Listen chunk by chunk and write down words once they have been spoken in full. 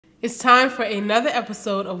It's time for another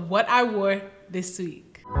episode of What I Wore This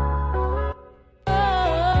Week.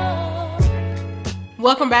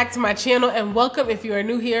 Welcome back to my channel, and welcome if you are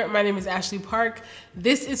new here. My name is Ashley Park.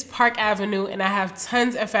 This is Park Avenue, and I have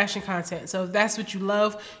tons of fashion content. So if that's what you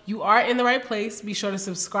love, you are in the right place. Be sure to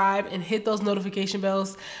subscribe and hit those notification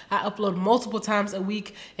bells. I upload multiple times a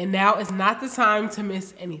week, and now is not the time to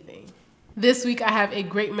miss anything. This week I have a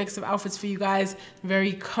great mix of outfits for you guys.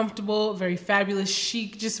 Very comfortable, very fabulous,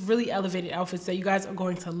 chic, just really elevated outfits that you guys are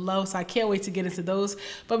going to love. So I can't wait to get into those.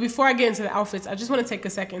 But before I get into the outfits, I just want to take a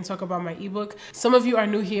second and talk about my ebook. Some of you are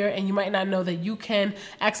new here and you might not know that you can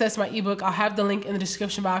access my ebook. I'll have the link in the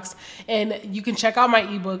description box and you can check out my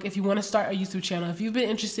ebook if you want to start a YouTube channel. If you've been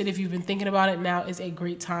interested, if you've been thinking about it, now is a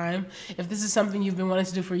great time. If this is something you've been wanting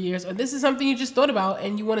to do for years, or this is something you just thought about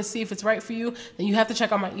and you want to see if it's right for you, then you have to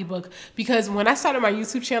check out my ebook. Because when I started my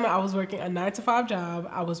YouTube channel, I was working a 9-to-5 job.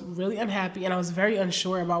 I was really unhappy and I was very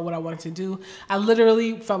unsure about what I wanted to do. I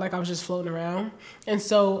literally felt like I was just floating around. And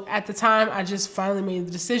so at the time, I just finally made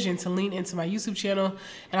the decision to lean into my YouTube channel,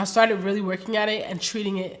 and I started really working at it and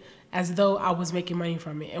treating it as though I was making money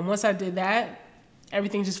from it. And once I did that,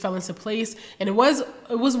 everything just fell into place, and it was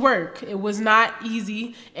work. It was not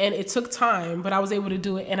easy and it took time, but I was able to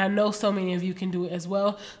do it. And I know so many of you can do it as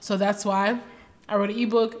well. So that's why I wrote an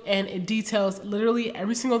ebook, and it details literally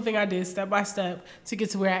every single thing I did step by step to get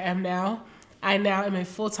to where I am now. I now am a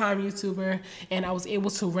full-time YouTuber, and I was able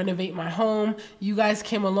to renovate my home. You guys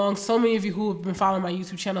came along. So many of you who have been following my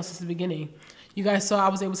YouTube channel since the beginning. You guys saw I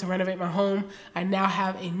was able to renovate my home. I now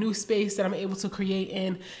have a new space that I'm able to create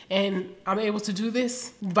in, and I'm able to do this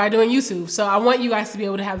by doing YouTube. So I want you guys to be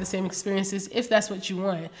able to have the same experiences if that's what you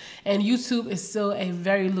want. And YouTube is still a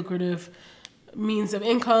very lucrative means of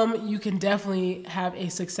income. You can definitely have a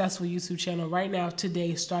successful YouTube channel right now,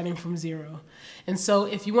 today, starting from zero. And so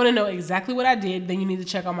if you want to know exactly what I did, then you need to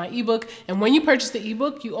check out my ebook. And when you purchase the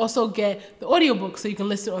ebook, you also get the audiobook, so you can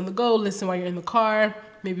listen on the go, listen while you're in the car,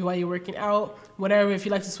 maybe while you're working out, whatever. If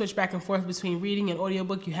you like to switch back and forth between reading and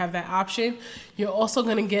audiobook, you have that option. You're also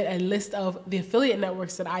going to get a list of the affiliate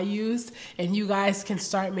networks that I use, and you guys can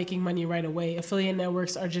start making money right away. Affiliate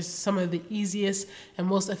networks are just some of the easiest and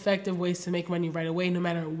most effective ways to make money right away, no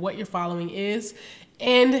matter what your following is.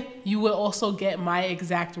 And you will also get my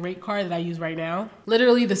exact rate card that I use right now.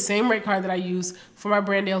 Literally the same rate card that I use for my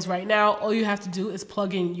brand deals right now. All you have to do is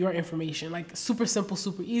plug in your information. Like, super simple,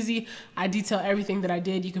 super easy. I detail everything that I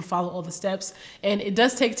did. You can follow all the steps. And it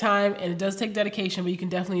does take time and it does take dedication, but you can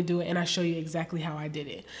definitely do it. And I show you exactly how I did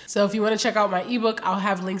it. So if you want to check out my ebook, I'll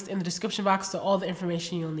have links in the description box to all the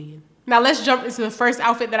information you'll need. Now let's jump into the first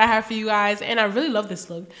outfit that I have for you guys, and I really love this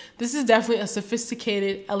look. This is definitely a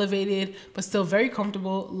sophisticated, elevated, but still very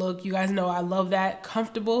comfortable look. You guys know I love that.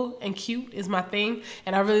 Comfortable and cute is my thing,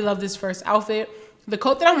 and I really love this first outfit. The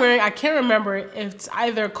coat that I'm wearing, I can't remember if it's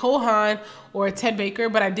either Cole Haan or Ted Baker,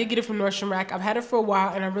 but I did get it from Nordstrom Rack. I've had it for a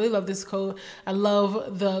while, and I really love this coat. I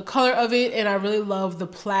love the color of it, and I really love the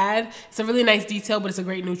plaid. It's a really nice detail, but it's a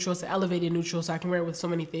great neutral. It's an elevated neutral, so I can wear it with so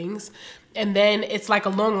many things. And then it's like a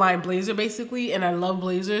long line blazer, basically, and I love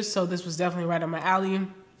blazers, so this was definitely right up my alley.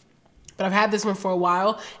 But I've had this one for a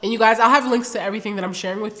while. And you guys, I'll have links to everything that I'm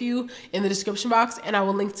sharing with you in the description box, and I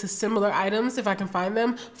will link to similar items if I can find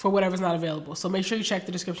them for whatever's not available. So make sure you check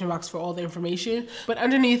the description box for all the information. But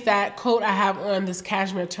underneath that coat, I have on this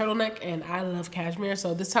cashmere turtleneck, and I love cashmere.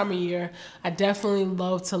 So this time of year, I definitely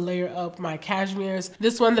love to layer up my cashmeres.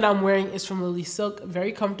 This one that I'm wearing is from Lily Silk.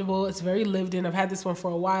 Very comfortable. It's very lived in. I've had this one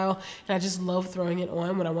for a while, and I just love throwing it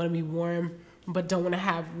on when I want to be warm but don't want to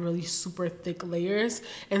have really super thick layers.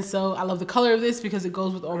 And so I love the color of this because it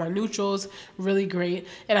goes with all my neutrals. Really great.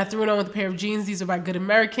 And I threw it on with a pair of jeans. These are by Good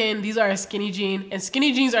American. These are a skinny jean, and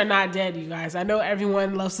skinny jeans are not dead, you guys. I know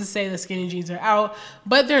everyone loves to say that skinny jeans are out,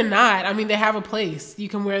 but they're not. I mean, they have a place. You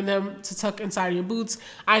can wear them to tuck inside your boots.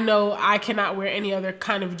 I know I cannot wear any other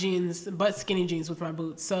kind of jeans but skinny jeans with my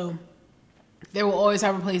boots. So they will always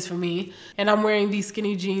have a place for me. And I'm wearing these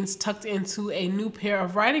skinny jeans tucked into a new pair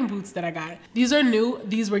of riding boots that I got. These are new.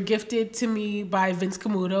 These were gifted to me by Vince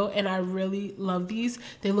Camuto, and I really love these.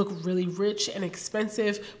 They look really rich and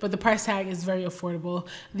expensive, but the price tag is very affordable.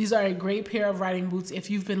 These are a great pair of riding boots if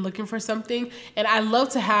you've been looking for something. And I love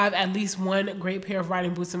to have at least one great pair of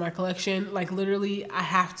riding boots in my collection. Like, literally, I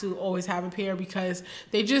have to always have a pair because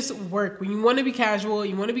they just work. When you want to be casual,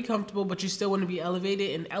 you want to be comfortable, but you still want to be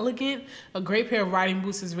elevated and elegant, a great great pair of riding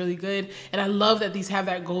boots is really good. And I love that these have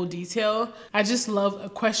that gold detail. I just love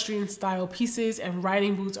equestrian style pieces, and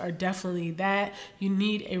riding boots are definitely that. You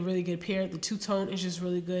need a really good pair. The two-tone is just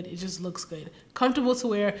really good. It just looks good. Comfortable to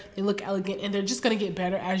wear, they look elegant, and they're just gonna get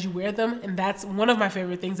better as you wear them. And that's one of my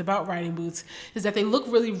favorite things about riding boots, is that they look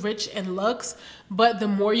really rich and luxe, but the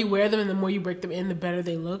more you wear them and the more you break them in, the better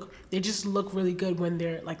they look. They just look really good when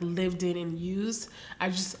they're like lived in and used. I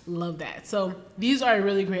just love that. So these are a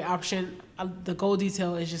really great option. The gold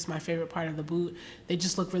detail is just my favorite part of the boot. They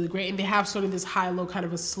just look really great, and they have sort of this high-low kind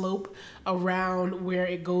of a slope around where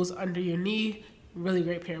it goes under your knee. Really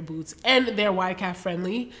great pair of boots, and they're wide calf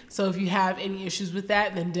friendly. So if you have any issues with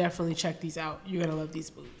that, then definitely check these out. You're gonna love these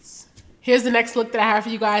boots. Here's the next look that I have for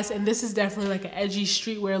you guys, and this is definitely like an edgy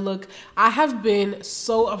streetwear look. I have been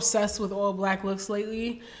so obsessed with all black looks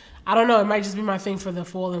lately. I don't know, it might just be my thing for the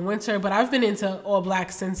fall and winter, but I've been into all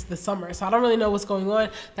black since the summer, so I don't really know what's going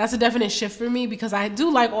on. That's a definite shift for me, because I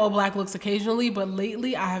do like all black looks occasionally, but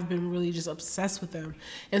lately I have been really just obsessed with them.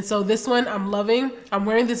 And so this one I'm loving. I'm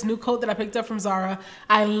wearing this new coat that I picked up from Zara.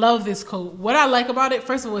 I love this coat. What I like about it,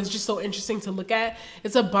 first of all, it's just so interesting to look at.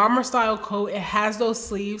 It's a bomber style coat. It has those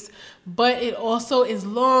sleeves, but it also is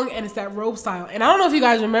long, and it's that robe style. And I don't know if you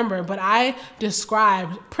guys remember, but I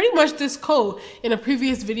described pretty much this coat in a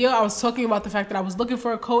previous video. I was talking about the fact that I was looking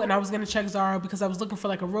for a coat, and I was gonna check Zara because I was looking for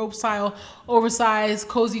like a robe style, oversized,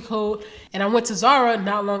 cozy coat. And I went to Zara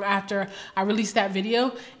not long after I released that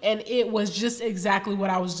video, and it was just exactly what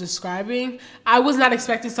I was describing. I was not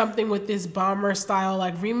expecting something with this bomber style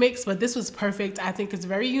like remix, but this was perfect. I think it's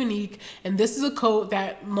very unique, and this is a coat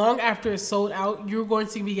that long after it's sold out, you're going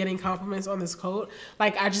to be getting compliments on this coat.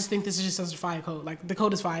 Like, I just think this is just such a fire coat. Like, the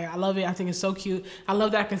coat is fire. I love it. I think it's so cute. I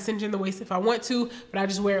love that I can cinch in the waist if I want to, but I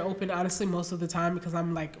just wear it open honestly most of the time, because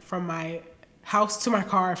I'm like from my house to my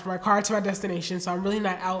car, from my car to my destination, so I'm really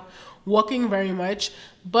not out walking very much.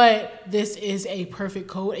 But this is a perfect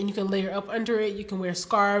coat, and you can layer up under it. You can wear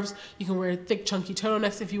scarves, you can wear thick chunky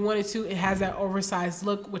turtlenecks if you wanted to. It has that oversized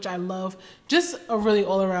look, which I love. Just a really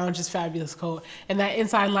all around just fabulous coat. And that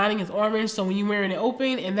inside lining is orange, so when you're wearing it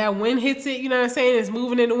open and that wind hits it, you know what I'm saying, it's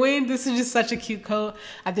moving in the wind, this is just such a cute coat.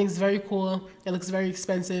 I think it's very cool. It looks very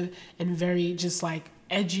expensive and very just like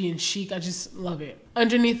edgy and chic. I just love it.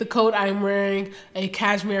 Underneath the coat, I'm wearing a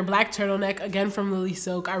cashmere black turtleneck, again from Lily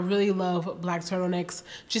Silk. I really love black turtlenecks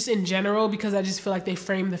just in general, because I just feel like they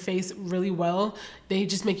frame the face really well. They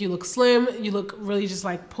just make you look slim. You look really just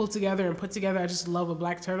like pulled together and put together. I just love a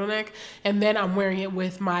black turtleneck. And then I'm wearing it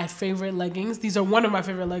with my favorite leggings. These are one of my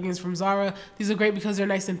favorite leggings from Zara. These are great because they're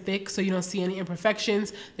nice and thick, so you don't see any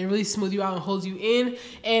imperfections. They really smooth you out and hold you in.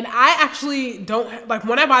 And I actually don't, like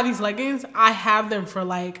when I buy these leggings, I have them for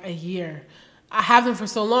like a year. I have them for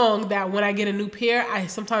so long that when I get a new pair, I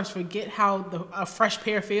sometimes forget how a fresh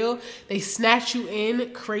pair feel. They snatch you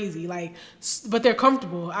in crazy, like, but they're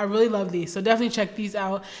comfortable. I really love these, so definitely check these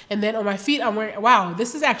out. And then on my feet, I'm wearing, wow,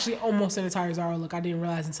 this is actually almost an entire Zara look. I didn't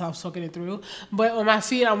realize until I was talking it through. But on my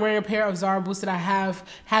feet, I'm wearing a pair of Zara boots that I have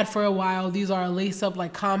had for a while. These are a lace-up,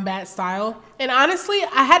 like combat style. And honestly,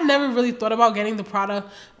 I had never really thought about getting the Prada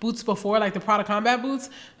boots before, like the Prada combat boots.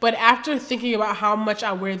 But after thinking about how much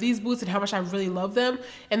I wear these boots and how much I really love them,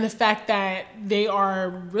 and the fact that they are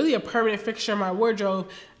really a permanent fixture in my wardrobe,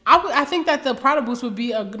 I think that the Prada boots would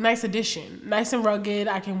be a nice addition. Nice and rugged.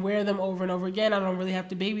 I can wear them over and over again. I don't really have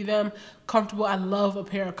to baby them. Comfortable. I love a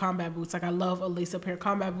pair of combat boots. Like, I love a lace-up pair of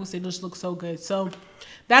combat boots. They just look so good. So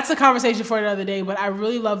that's a conversation for another day, but I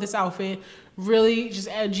really love this outfit. Really just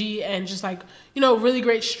edgy and just like, you know, really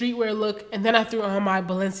great streetwear look. And then I threw on my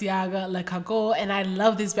Balenciaga Le Cagole, and I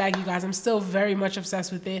love this bag, you guys. I'm still very much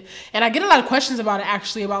obsessed with it. And I get a lot of questions about it,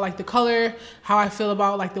 actually, about like the color, how I feel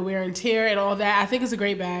about like the wear and tear and all that. I think it's a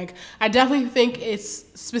great bag. I definitely think it's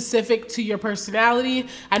specific to your personality.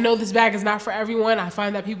 I know this bag is not for everyone. I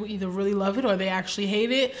find that people either really love it or they actually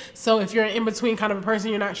hate it. So if you're an in-between kind of a person,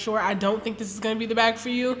 you're not sure, I don't think this is going to be the bag for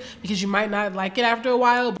you, because you might not like it after a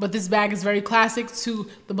while. But this bag is very classic to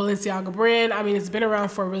the Balenciaga brand. I mean, it's been around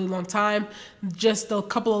for a really long time. Just a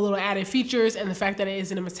couple of little added features, and the fact that it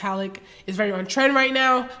is in a metallic is very on trend right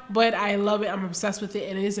now, but I love it. I'm obsessed with it,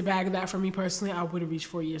 and it is a bag that for me personally, I would reach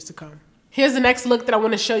for years to come. Here's the next look that I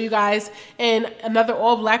want to show you guys, and another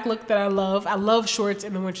all black look that I love. I love shorts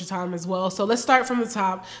in the wintertime as well. So let's start from the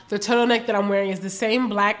top. The turtleneck that I'm wearing is the same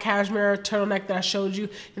black cashmere turtleneck that I showed you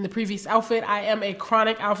in the previous outfit. I am a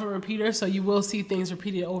chronic outfit repeater, so you will see things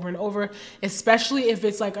repeated over and over, especially if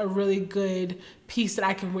it's like a really good piece that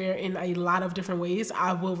I can wear in a lot of different ways.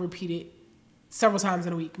 I will repeat it several times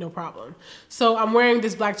in a week, no problem. So I'm wearing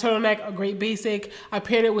this black turtleneck, a great basic. I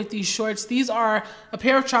paired it with these shorts. These are a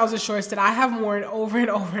pair of trouser shorts that I have worn over and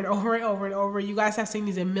over and over and over and over. You guys have seen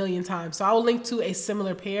these a million times. So I will link to a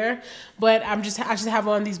similar pair, but I just have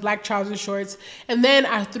on these black trouser shorts. And then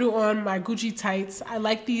I threw on my Gucci tights. I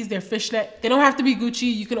like these, they're fishnet. They don't have to be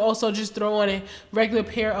Gucci. You can also just throw on a regular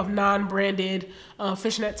pair of non-branded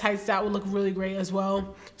fishnet tights. That would look really great as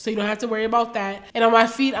well. So you don't have to worry about that. And on my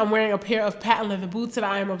feet, I'm wearing a pair of patent leather boots that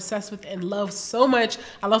I am obsessed with and love so much.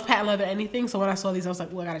 I love patent leather anything. So when I saw these, I was like,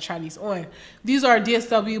 oh, I gotta try these on. These are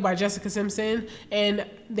DSW by Jessica Simpson, and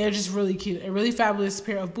they're just really cute. A really fabulous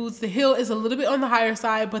pair of boots. The heel is a little bit on the higher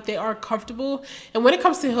side, but they are comfortable. And when it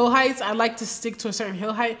comes to heel heights, I like to stick to a certain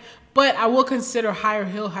heel height, but I will consider higher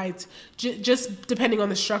heel heights just depending on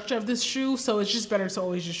the structure of this shoe. So it's just better to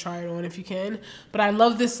always just try it on if you can. But I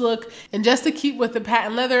love this look. And just to keep with the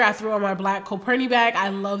patent leather, I threw on my black Coperni bag. I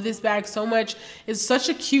love this bag so much. It's such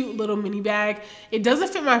a cute little mini bag. It doesn't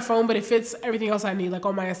fit my phone, but it fits everything else I need, like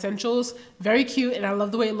all my essentials. Very cute, and I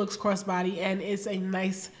love the way it looks crossbody, and it's a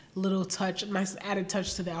nice little touch, nice added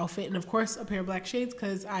touch to the outfit. And of course, a pair of black shades,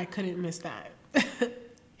 because I couldn't miss that.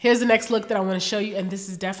 Here's the next look that I want to show you, and this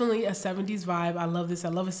is definitely a 70s vibe. I love this. I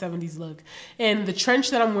love a 70s look. And the trench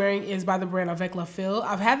that I'm wearing is by the brand Avec La Fille.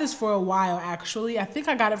 I've had this for a while, actually. I think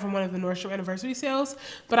I got it from one of the Nordstrom anniversary sales,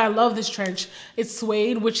 but I love this trench. It's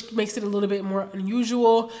suede, which makes it a little bit more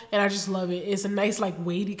unusual, and I just love it. It's a nice, like,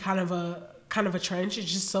 weighty kind of a trench.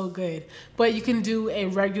 It's just so good. But you can do a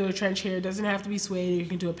regular trench here. It doesn't have to be suede. You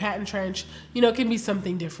can do a patent trench. You know, it can be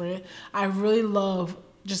something different. I really love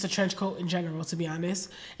just a trench coat in general, to be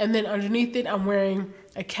honest. And then underneath it, I'm wearing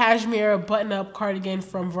a cashmere button-up cardigan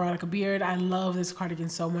from Veronica Beard. I love this cardigan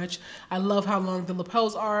so much. I love how long the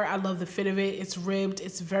lapels are. I love the fit of it. It's ribbed.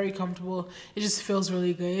 It's very comfortable. It just feels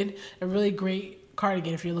really good. A really great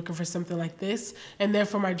cardigan if you're looking for something like this. And then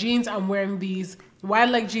for my jeans, I'm wearing these wide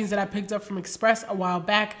leg jeans that I picked up from Express a while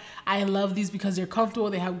back. I love these because they're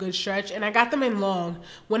comfortable, they have good stretch, and I got them in long.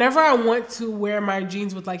 Whenever I want to wear my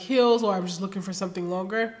jeans with like heels, or I'm just looking for something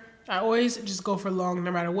longer, I always just go for long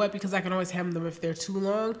no matter what, because I can always hem them if they're too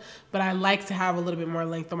long. But I like to have a little bit more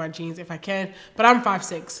length on my jeans if I can. But I'm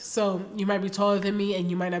 5'6", so you might be taller than me and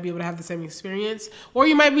you might not be able to have the same experience. Or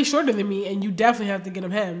you might be shorter than me and you definitely have to get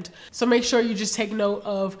them hemmed. So make sure you just take note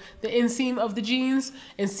of the inseam of the jeans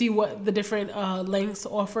and see what the different lengths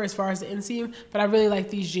offer as far as the inseam. But I really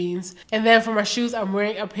like these jeans. And then for my shoes, I'm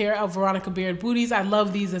wearing a pair of Veronica Beard booties. I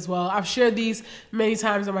love these as well. I've shared these many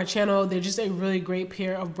times on my channel. They're just a really great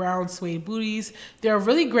pair of brown suede booties. They're a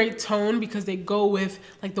really great tone because they go with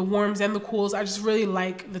like the warms and the cools. I just really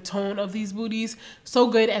like the tone of these booties. So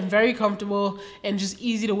good and very comfortable and just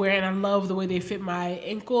easy to wear, and I love the way they fit my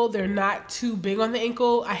ankle. They're not too big on the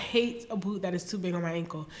ankle. I hate a boot that is too big on my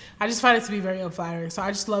ankle. I just find it to be very unflattering. So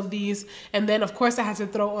I just love these. And then of course I had to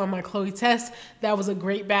throw on my Chloe Tess. That was a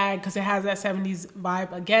great bag because it has that 70s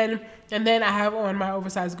vibe again. And then I have on my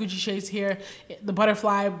oversized Gucci shades here, the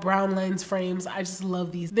butterfly brown lens frames. I just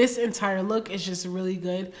love these. This entire look is just really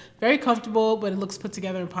good. Very comfortable, but it looks put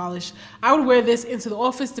together and polished. I would wear this into the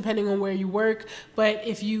office depending on where you work, but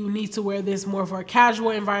if you need to wear this more for a casual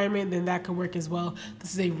environment, then that could work as well.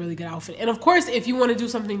 This is a really good outfit. And of course, if you want to do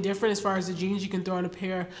something different as far as the jeans, you can throw on a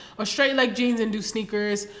pair of straight leg jeans and do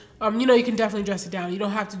sneakers. You know, you can definitely dress it down. You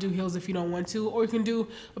don't have to do heels if you don't want to, or you can do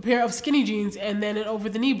a pair of skinny jeans and then an over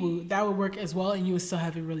the knee boot. That would work as well, and you would still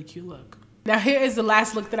have a really cute look. Now here is the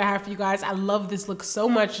last look that I have for you guys. I love this look so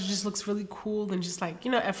much. It just looks really cool and just like, you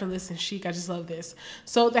know, effortless and chic. I just love this.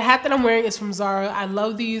 So the hat that I'm wearing is from Zara. I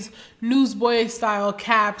love these newsboy style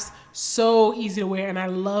caps. So easy to wear, and I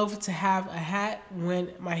love to have a hat when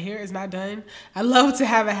my hair is not done. I love to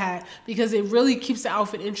have a hat because it really keeps the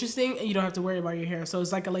outfit interesting and you don't have to worry about your hair. So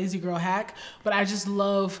it's like a lazy girl hack, but I just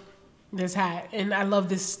love this hat and I love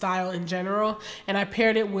this style in general. And I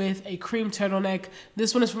paired it with a cream turtleneck.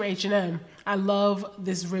 This one is from H&M. I love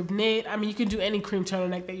this rib knit. I mean, you can do any cream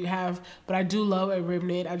turtleneck that you have, but I do love a rib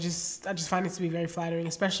knit. I just find it to be very flattering,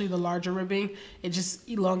 especially the larger ribbing. It just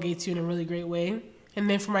elongates you in a really great way. And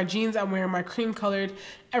then for my jeans, I'm wearing my cream colored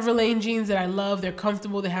Everlane jeans that I love. They're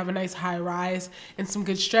comfortable. They have a nice high rise and some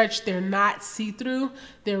good stretch. They're not see-through.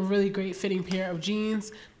 They're a really great fitting pair of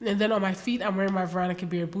jeans. And then on my feet, I'm wearing my Veronica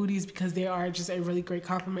Beard booties because they are just a really great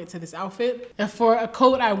compliment to this outfit. And for a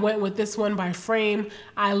coat, I went with this one by Frame.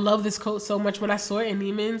 I love this coat so much. When I saw it in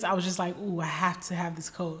Neiman's, I was just like, ooh, I have to have this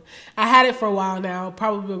coat. I had it for a while now,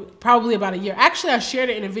 probably about a year. Actually, I shared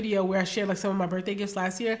it in a video where I shared like some of my birthday gifts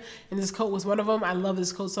last year, and this coat was one of them. I love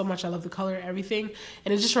this coat so much. I love the color, everything.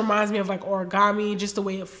 And it just reminds me of like origami, just the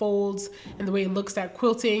way it folds and the way it looks at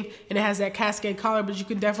quilting. And it has that cascade collar, but you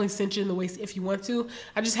can definitely cinch it in the waist if you want to.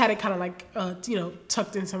 I just had it kind of like, you know,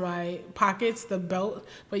 tucked into my pockets, the belt,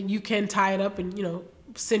 but you can tie it up and, you know,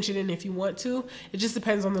 cinch it in if you want to. It just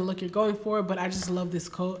depends on the look you're going for, but I just love this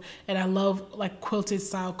coat, and I love like quilted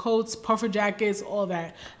style coats, puffer jackets, all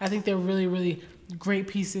that. I think they're really, really great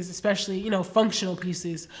pieces, especially, you know, functional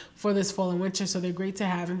pieces for this fall and winter. So they're great to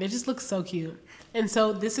have, and they just look so cute. And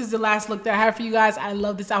so this is the last look that I have for you guys. I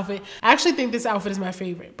love this outfit. I actually think this outfit is my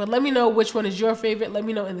favorite, but let me know which one is your favorite. Let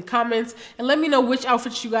me know in the comments, and let me know which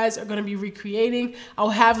outfits you guys are going to be recreating. I'll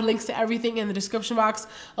have links to everything in the description box,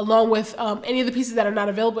 along with any of the pieces that are not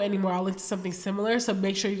available anymore. I'll link to something similar, so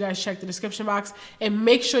make sure you guys check the description box, and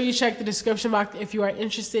make sure you check the description box if you are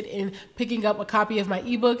interested in picking up a copy of my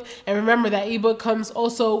ebook. And remember that ebook comes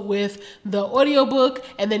also with the audiobook,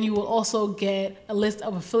 and then you will also get a list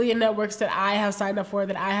of affiliate networks that I have signed up for,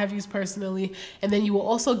 that I have used personally, and then you will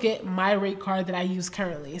also get my rate card that I use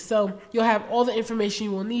currently. So you'll have all the information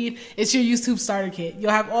you will need. It's your YouTube starter kit. You'll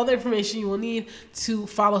have all the information you will need to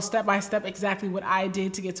follow step by step exactly what I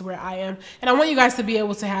did to get to where I am. And I want you guys to be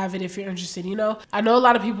able to have it if you're interested. You know, I know a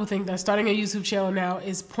lot of people think that starting a YouTube channel now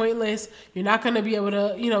is pointless. You're not going to be able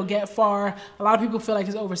to, you know, get far. A lot of people feel like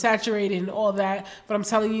it's oversaturated and all that, but I'm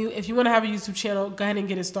telling you, if you want to have a YouTube channel, go ahead and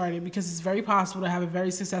get it started, because it's very possible to have a very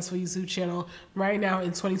successful YouTube channel right now in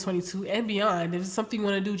 2022 and beyond. If it's something you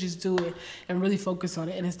want to do, just do it and really focus on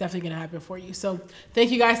it, and it's definitely going to happen for you. So thank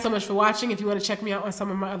you guys so much for watching. If you want to check me out on some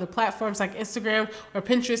of my other platforms like Instagram or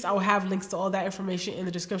Pinterest, I will have links to all that information in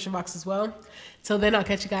the description box as well. Till then, I'll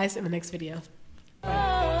catch you guys in the next video.